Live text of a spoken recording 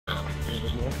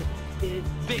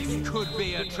This could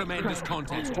be a tremendous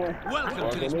contest. Welcome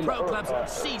to this Pro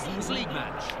Club's Seasons League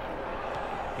match.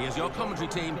 Here's your commentary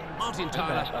team, Martin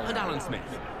Tyler and Alan Smith.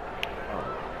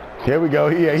 Here we go.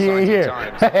 He ain't here.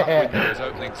 The window is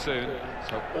opening soon,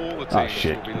 so all the teams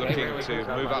will be looking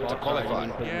to move up to qualify.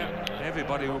 Yeah,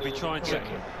 everybody will be trying to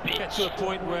get to a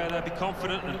point where they'll be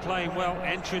confident and playing well,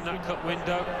 entering that cup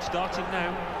window, starting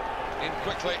now. In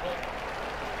quickly.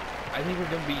 I think we're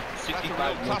going to be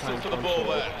 65 more times for the ball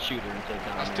there. Shooter and take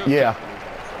down. Yeah.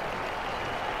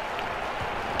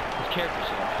 His character's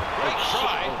here. Great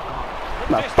try.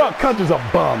 Now, fuck, Hunter's a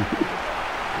bum.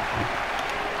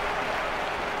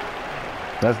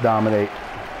 Let's dominate.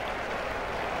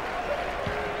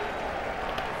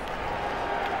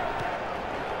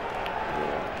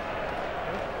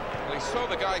 Well, he saw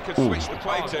the guy could switch the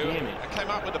play to and came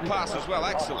up with the pass as well.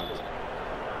 Excellent.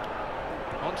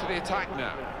 On to the attack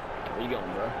now. Where you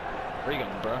going, bro? Where you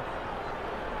going, bro?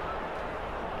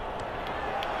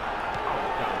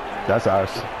 That's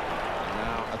ours.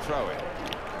 Now a throw in.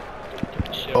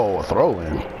 Oh, a throw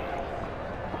in.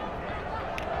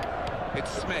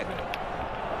 It's Smith.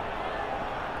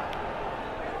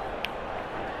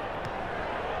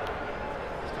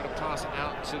 He's got a pass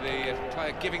out to the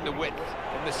player giving the width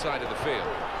on this side of the field.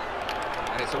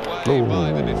 And it's away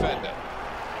by the defender.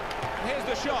 Here's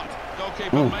the shot.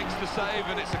 Goalkeeper makes the save,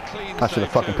 and it's a clean save. I should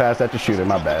have fucking passed that to shooter.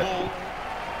 My bad.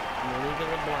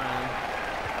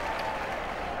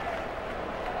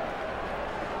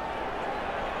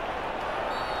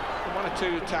 One or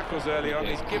two tackles early on.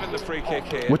 He's given the free kick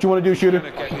here. What you want to do, shooter?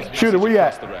 Shooter, where you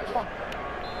at?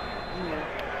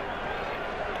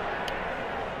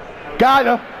 Got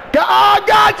him.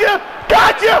 Gotcha!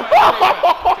 Gotcha!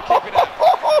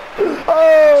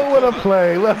 Oh, what a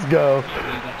play. Let's go.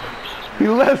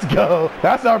 Let's go.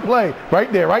 That's our play.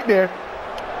 Right there, right there.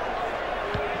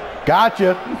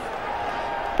 Gotcha.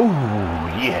 Ooh,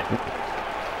 yeah.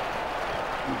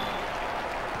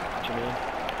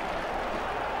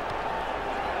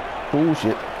 Oh,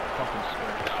 shit.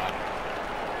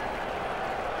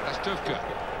 That's Duvka.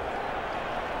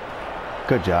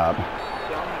 Good job.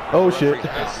 Oh, shit.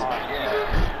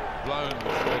 Blown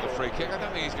before the free kick. I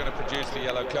don't think he's going to produce the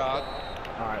yellow card.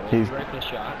 He's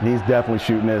definitely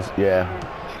shooting this, yeah.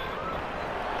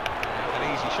 An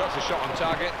easy shot's a shot on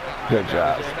target. Good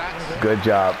job. Good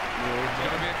job. It's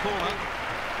going to be a corner.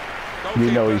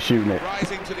 You know he's shooting it.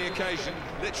 Rising to the occasion,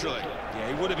 literally.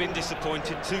 Yeah, he would have been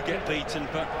disappointed to get beaten,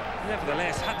 but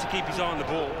nevertheless had to keep his eye on the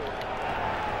ball.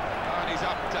 And he's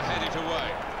up to head it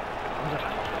away.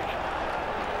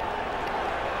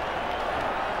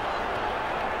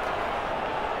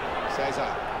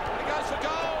 Cesar. He goes for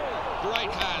goal.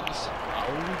 Great hands.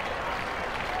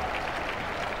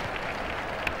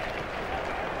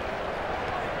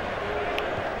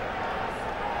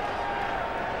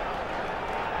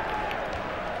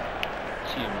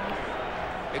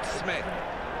 It's Smith.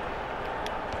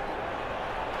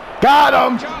 Got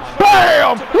him!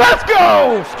 Bam! Let's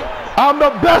go! I'm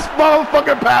the best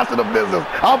motherfucking passer in the business.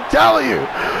 I'm telling you.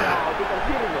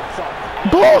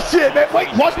 Bullshit, man.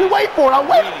 Wait, watch me wait for it. I'm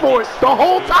waiting for it the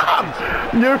whole time.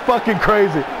 You're fucking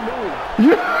crazy.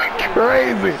 You're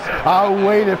crazy. I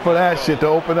waited for that shit to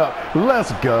open up.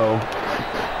 Let's go.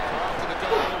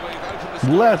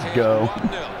 Let's go.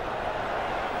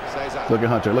 Look at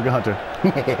Hunter. Look at Hunter.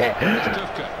 Look at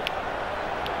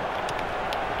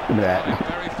that.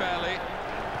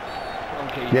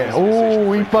 Yeah. Oh,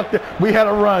 we fucked it. We had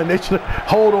a run. They should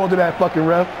hold on to that fucking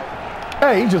ref.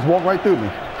 Hey, he just walked right through me.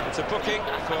 It's a booking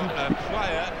for a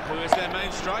player who is their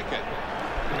main striker.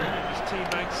 His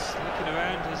teammates looking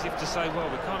around as if to say, well,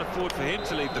 we can't afford for him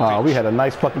to leave the pitch. Oh, we had a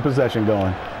nice fucking possession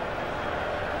going.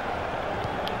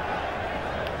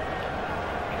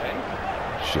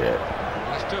 Shit.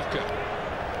 That's Duvka.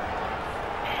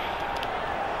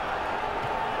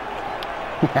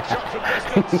 Shot from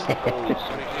distance.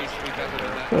 But it needs to be better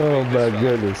than that. Oh my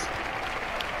goodness.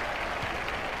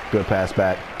 Good pass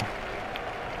back.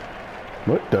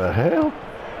 What the hell?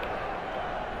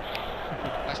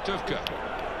 That's Duvka.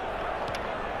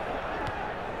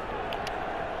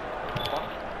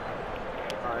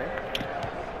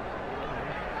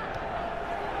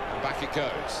 And back it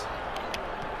goes.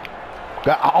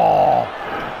 Oh,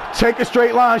 take a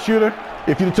straight line, shooter.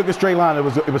 If you took a straight line, it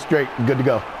was straight, good to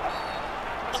go.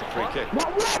 It's a free kick.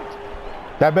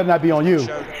 That better not be on you.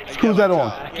 Who's that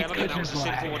on?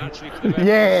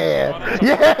 Yeah,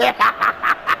 yeah.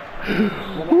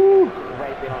 Woo.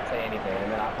 Right, they don't say anything,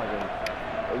 and then I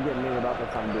fucking get niggered up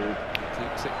at some dude.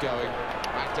 Keeps it going.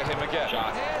 Back to him again.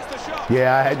 Here's the shot.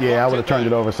 Yeah, I would have turned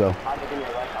it over. So.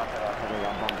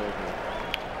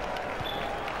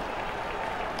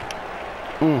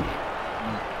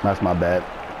 That's my bad.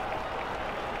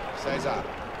 Cesar.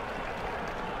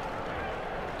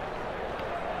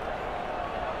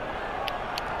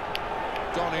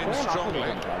 Gone in strongly.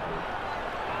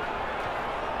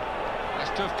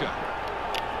 That's Tuvka.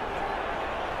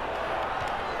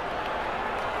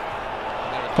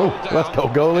 Oh, let's go,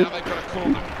 goalie. Now they've got a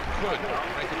corner. Could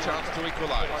make a chance to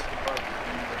equalise.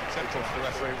 Central for the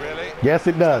referee, really. Yes,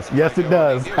 it does. Yes, it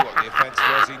does. He knew what the offence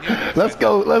was. He knew the Let's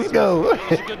go. Let's go.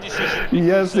 It's a good decision.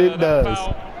 Yes, it does.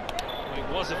 Foul, well, it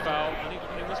was a foul, and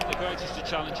it wasn't the greatest of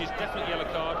challenges. Definitely yellow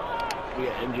card. We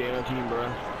got MJ on our team,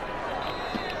 bro.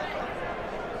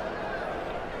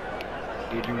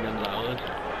 Adrian Gonzalez.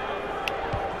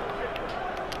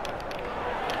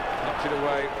 Knocked it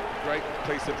away. Great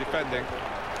piece of defending.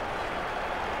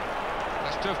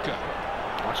 That's Tuvka.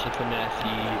 Watch the finesse.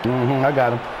 I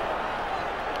got him.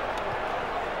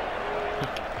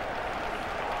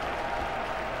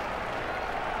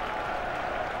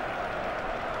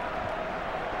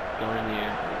 Going in the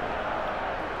air.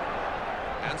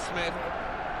 And Smith.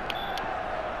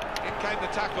 In came the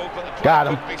tackle, but the play Got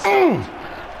him. couldn't be stopped.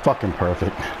 Fucking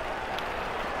perfect.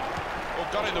 Oh,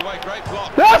 got in the way. Great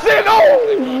block. That's it.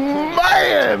 Oh,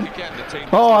 man. Again, the team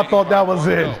Oh, I leading thought by that was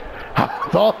one in. goal. I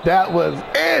thought that was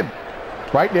in.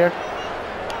 Right there.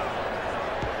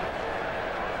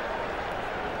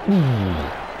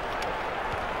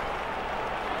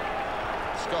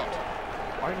 Scott.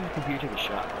 Why didn't the computer take a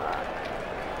shot?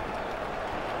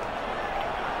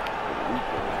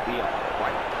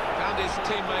 Found his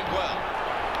teammate well.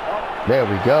 There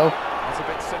we go. That's a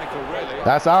bit cynical, really.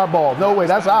 That's our ball. No way,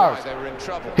 that's Understand ours. why they were in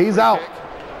trouble. He's Free out. kick.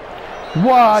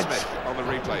 What? Smith on the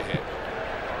replay here.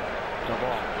 The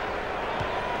ball.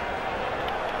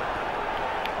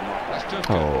 That's Tuvka.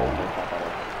 Oh.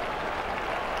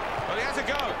 Well, he has a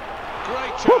go.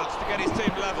 Great chance to get his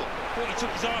team level. Thought he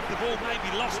took his eye off the ball,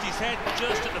 maybe lost his head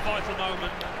just at the vital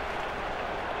moment.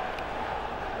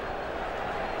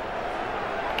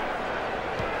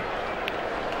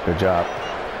 Good job.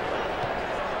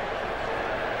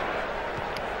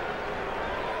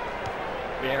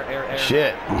 Air.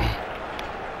 Shit.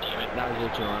 Damn it, that was a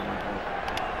little too hard, my fault.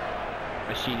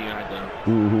 I seen you had though.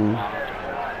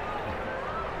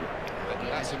 But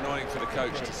that's annoying for the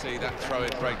coach to see that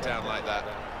throw-in breakdown like that.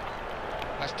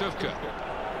 That's Tuvka.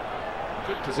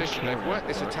 Good position. They've worked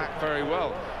this attack very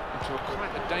well into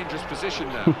quite a dangerous position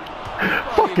now.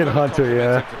 Fucking Hunter,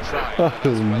 yeah. Oh,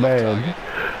 man.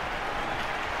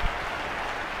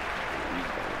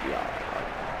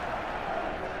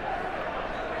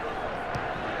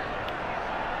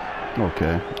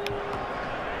 Okay.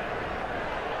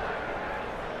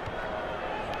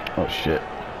 Oh shit.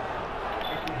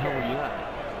 How were you at?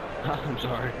 I'm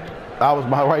sorry. I was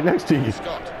right next to you.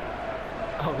 Scott.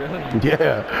 Oh really?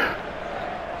 Yeah.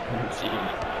 I didn't see you.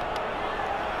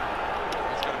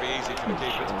 It's going to be easy for the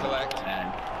keeper to collect.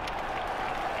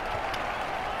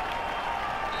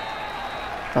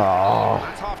 Oh.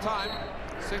 That's half-time.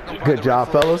 Signaled by Good the job,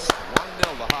 referee. fellas.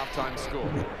 1-0 the half-time score.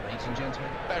 Ladies and gentlemen.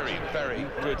 Very, very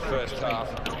good first half.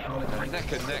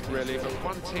 Neck and neck, really, but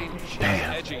one team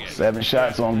edging it. 7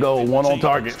 shots on goal, 1 on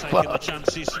target. Taking the Fuck.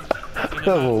 chances in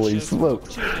a Holy match.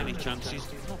 smokes. Too many chances,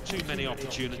 not too many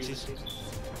opportunities.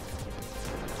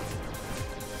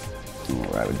 All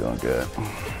right, we're doing good.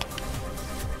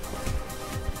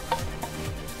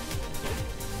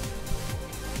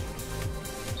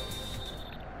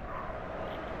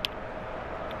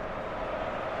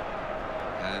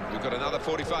 And we've got another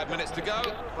 45 minutes to go.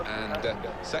 And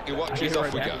set your watches,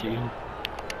 off we go.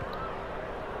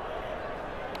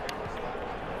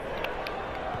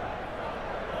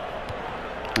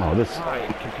 Oh, this.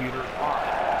 Computer.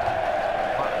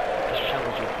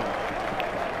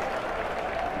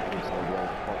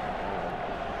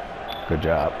 Good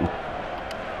job.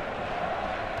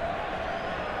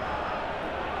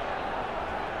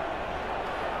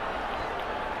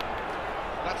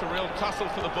 That's a real tussle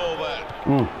for the ball there.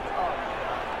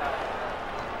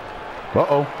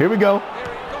 Uh-oh, here we go.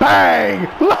 Bang!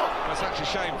 That's actually a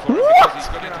shame for him because he's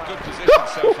got into good position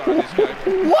so far in this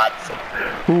game. What?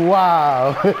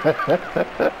 Wow.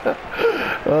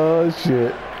 Oh,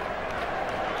 shit.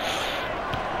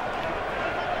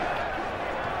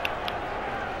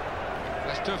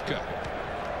 That's Tuvka.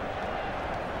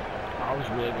 I was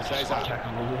really going to Cesar. check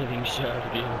on the living show,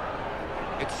 dude.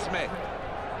 It's Smith.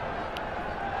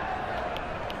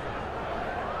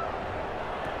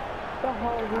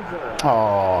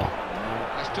 Oh.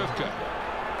 That's Tuvka.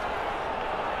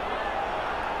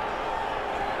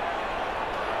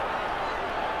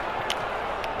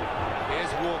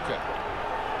 Here's Walker.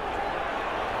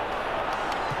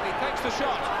 He takes the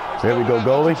shot. There we go,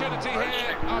 goalie. Opportunity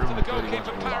here. after the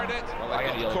goalkeeper parried it. Well, they've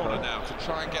got the corner now to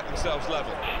try and get themselves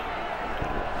level.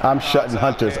 I'm shutting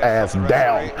Hunter's ass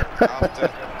down.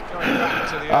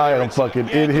 I am fucking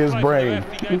in his brain.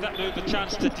 He gave that move a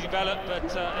chance to develop, but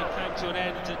it came to an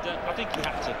end, and I think he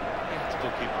had to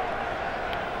book him.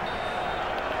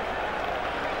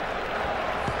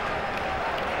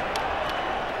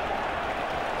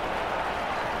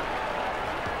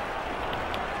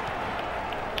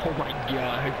 Oh my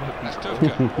God. That's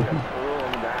Tufka.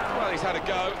 Well, he's had a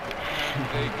go.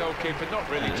 The goalkeeper not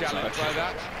really challenged by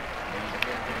that.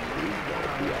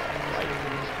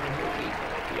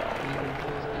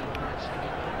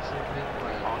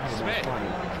 Smith.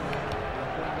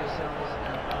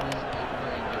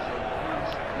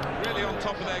 Really on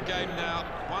top of their game now.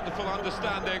 Wonderful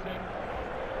understanding.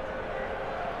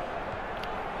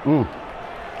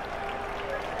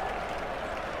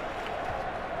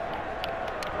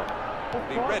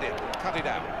 He read it, cut it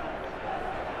out.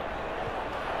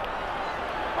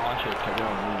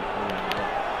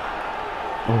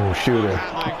 Oh, shooter.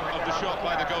 Handling of the shot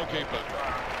by the goalkeeper.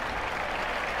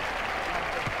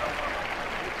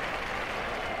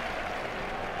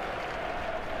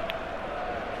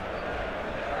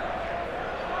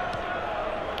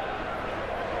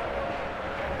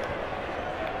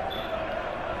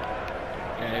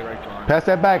 Okay, right on. Pass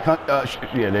that back, Hunt.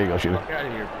 Yeah, there you go, shooter. Get out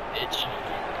of here, bitch.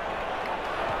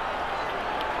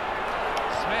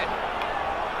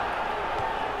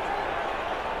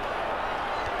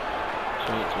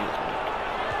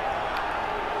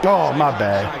 Oh, my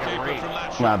bad.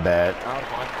 My bad.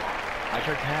 I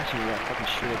tried passing you that fucking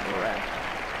shit at the rack.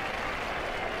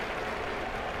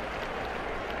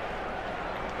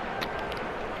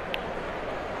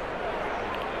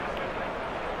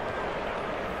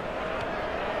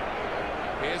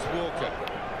 Here's Walker.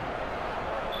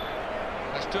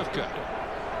 That's Tufka.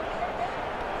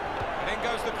 And in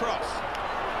goes the cross.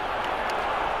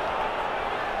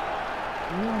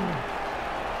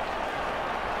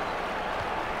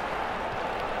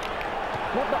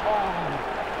 What the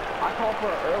I called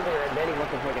for it earlier and then he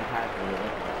wasn't fucking passing me.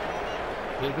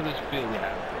 Look at this field we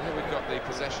have. Here we've got the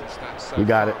possession stats so we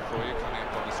got it for you coming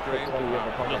up on the screen.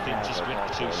 Nothing to split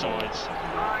the two sides.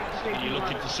 When you're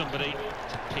looking for somebody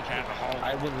to pick out the hole,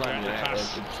 I would like the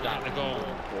pass, start the goal.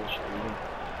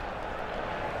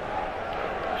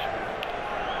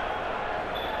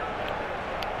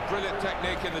 Brilliant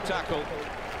technique in the tackle.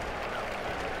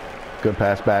 Good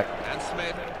pass back. And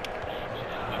Smith.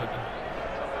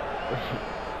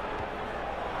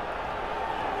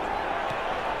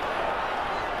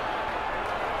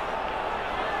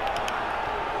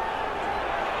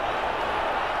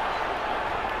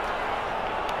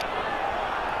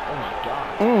 Oh my God.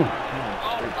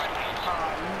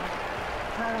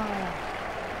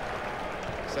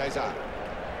 Cesar.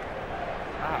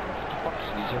 What the fuck is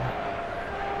these?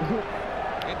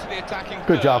 Into the attacking Good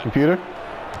third. job, computer. It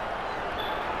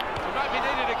might be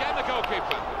needed again, the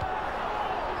goalkeeper.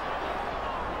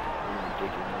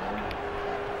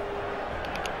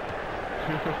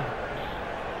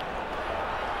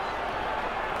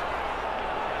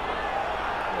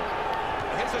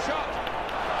 Here's the shot.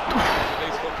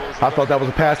 I thought that was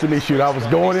a pass to me, shoot. I was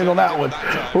going in on that one.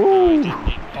 Ooh.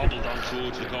 Bobbled on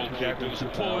towards the goalkeeper. It was a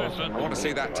poor effort. I want to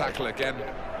see that tackle again,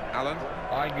 Alan.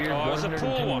 It was a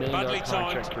poor one, badly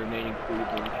timed.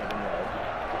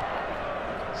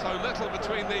 So little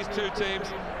between these two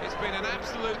teams. It's been an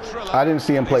absolute thriller. I didn't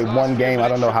see him play one game. I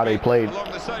don't know how they played.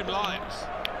 Along the same lines.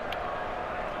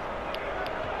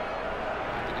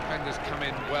 The defenders come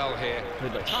in well here.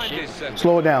 Time is,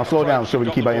 Slow it down so we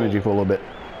can keep our energy for a little bit.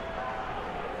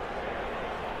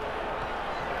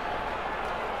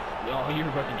 Oh, you're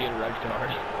about to get a red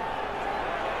card.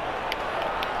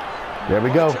 There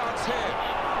we go.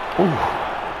 Ooh. Oh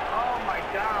my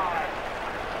God.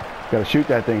 Got to shoot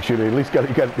that thing, shooter. At least you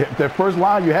got the first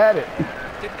line. You had it.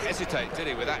 Didn't hesitate, did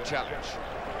he, with that challenge?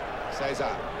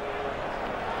 Cesar.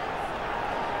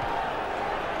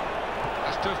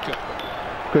 That's Tufka.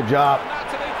 Good job.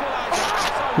 That's an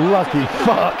equaliser. Lucky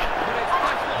fuck.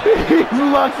 He's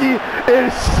lucky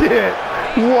as shit.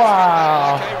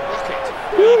 Wow.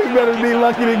 You better be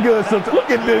lucky than good. So look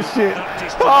at this shit.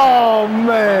 Oh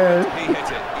man. He hit it.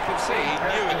 You can see he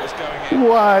knew it was going in.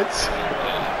 What?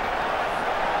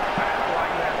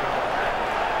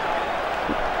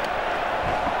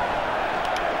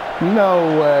 No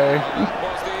way. That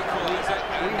was the equaliser,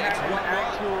 and it's 1-1.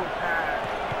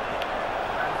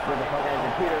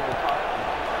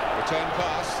 Return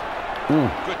pass.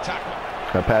 Good tackle.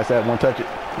 Gotta pass that, won't touch it.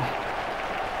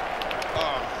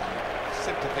 Oh,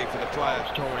 sympathy for the player.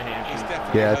 He's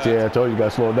definitely Yeah, hurt. I told you, you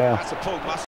gotta slow it down. That's a pulled muscle.